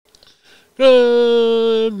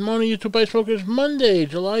Good morning, YouTube Ice Smokers. Monday,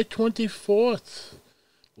 July 24th.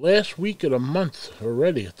 Last week of the month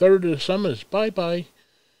already. A third of the summer is bye-bye.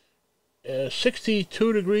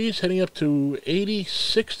 62 degrees, heading up to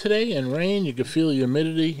 86 today, and rain. You can feel the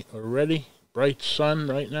humidity already. Bright sun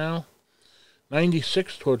right now.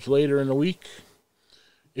 96 towards later in the week.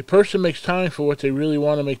 A person makes time for what they really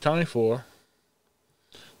want to make time for.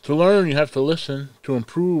 To learn, you have to listen. To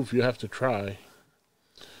improve, you have to try.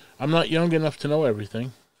 I'm not young enough to know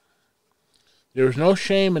everything. There is no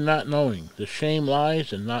shame in not knowing. The shame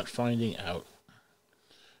lies in not finding out.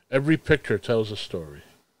 Every picture tells a story.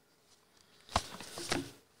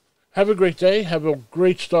 Have a great day. Have a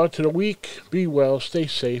great start to the week. Be well, stay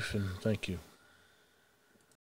safe, and thank you.